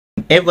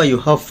Whenever you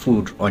have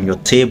food on your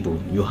table,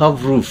 you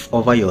have roof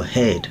over your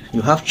head,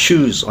 you have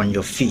shoes on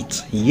your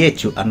feet,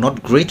 yet you are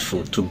not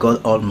grateful to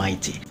God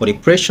Almighty for the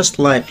precious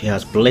life He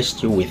has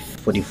blessed you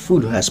with, for the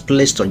food He has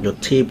placed on your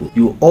table.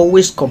 You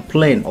always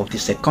complain of the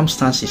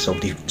circumstances of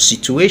the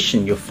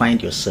situation you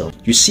find yourself.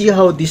 You see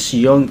how this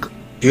young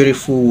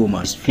beautiful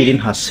woman is feeding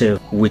herself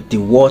with the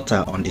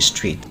water on the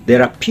street.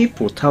 There are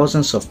people,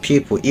 thousands of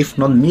people, if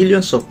not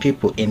millions of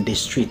people in the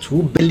street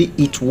who barely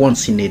eat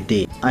once in a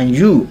day, and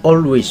you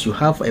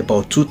have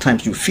about 2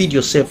 times. You feed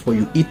yourself or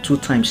you eat 2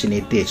 times in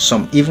a day.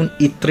 Some even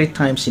eat 3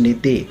 times in a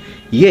day,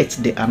 yet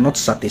they are not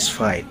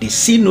satisfied. They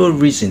see no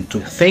reason to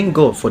thank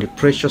God for the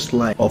precious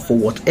life or for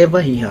whatever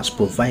He has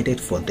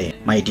provided for them.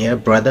 My dear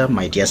brother,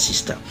 my dear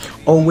sister,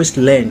 always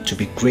learn to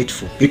be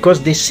grateful,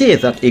 because they say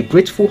that a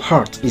grateful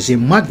heart is a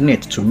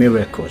magnet to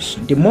miracles.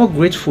 The more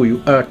grateful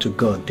you are to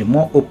God, the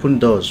more open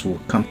doors will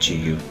come to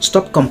you.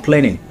 Stop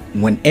complaining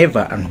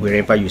whenever and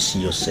wherever you see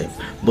yourself,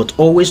 but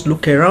always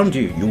look around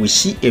you. You will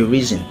see a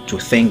reason to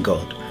thank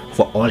God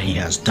for all He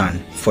has done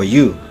for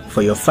you,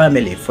 for your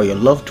family, for your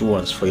loved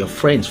ones, for your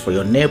friends, for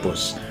your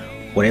neighbors,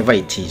 whatever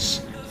it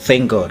is.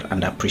 Thank God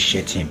and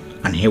appreciate Him,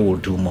 and He will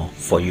do more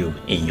for you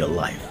in your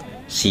life.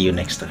 See you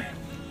next time.